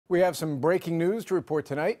We have some breaking news to report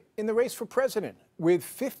tonight in the race for president. With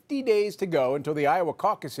 50 days to go until the Iowa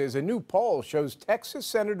caucuses, a new poll shows Texas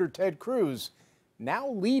Senator Ted Cruz now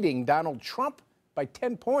leading Donald Trump by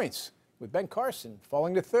 10 points, with Ben Carson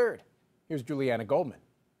falling to third. Here's Julianna Goldman.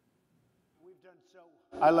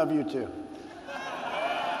 I love you too.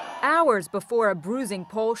 Hours before a bruising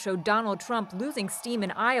poll showed Donald Trump losing steam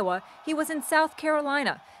in Iowa, he was in South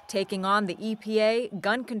Carolina, taking on the EPA,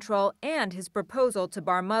 gun control, and his proposal to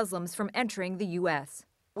bar Muslims from entering the U.S.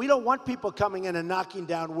 We don't want people coming in and knocking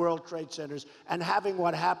down World Trade Centers and having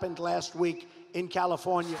what happened last week in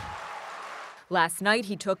California. Last night,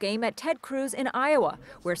 he took aim at Ted Cruz in Iowa,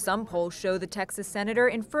 where some polls show the Texas senator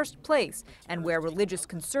in first place and where religious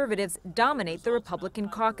conservatives dominate the Republican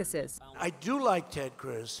caucuses. I do like Ted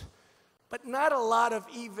Cruz, but not a lot of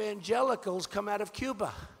evangelicals come out of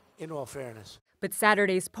Cuba, in all fairness. But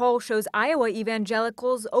Saturday's poll shows Iowa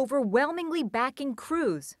evangelicals overwhelmingly backing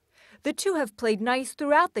Cruz. The two have played nice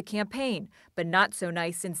throughout the campaign, but not so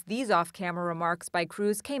nice since these off-camera remarks by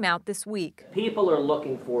Cruz came out this week. People are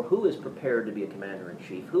looking for who is prepared to be a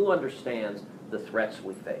commander-in-chief, who understands the threats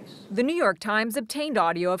we face. The New York Times obtained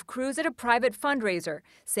audio of Cruz at a private fundraiser,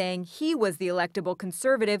 saying he was the electable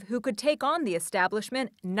conservative who could take on the establishment,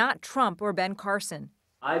 not Trump or Ben Carson.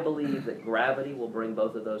 I believe that gravity will bring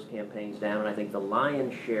both of those campaigns down, and I think the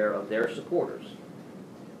lion's share of their supporters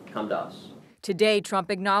come to us. Today,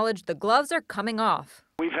 Trump acknowledged the gloves are coming off.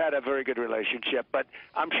 We've had a very good relationship, but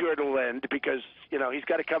I'm sure it'll end because, he's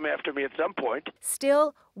got to come after me at some point.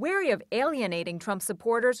 Still, wary of alienating Trump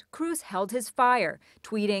supporters, Cruz held his fire,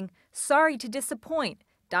 tweeting, "Sorry to disappoint.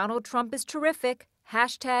 Donald Trump is terrific.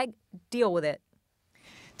 #deal with it."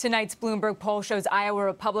 Tonight's Bloomberg poll shows Iowa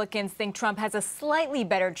Republicans think Trump has a slightly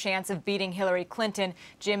better chance of beating Hillary Clinton.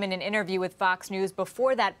 Jim, in an interview with Fox News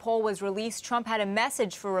before that poll was released, Trump had a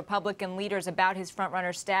message for Republican leaders about his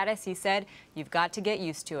frontrunner status. He said, "You've got to get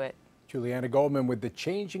used to it." Julianna Goldman with the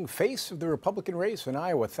changing face of the Republican race in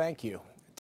Iowa. Thank you.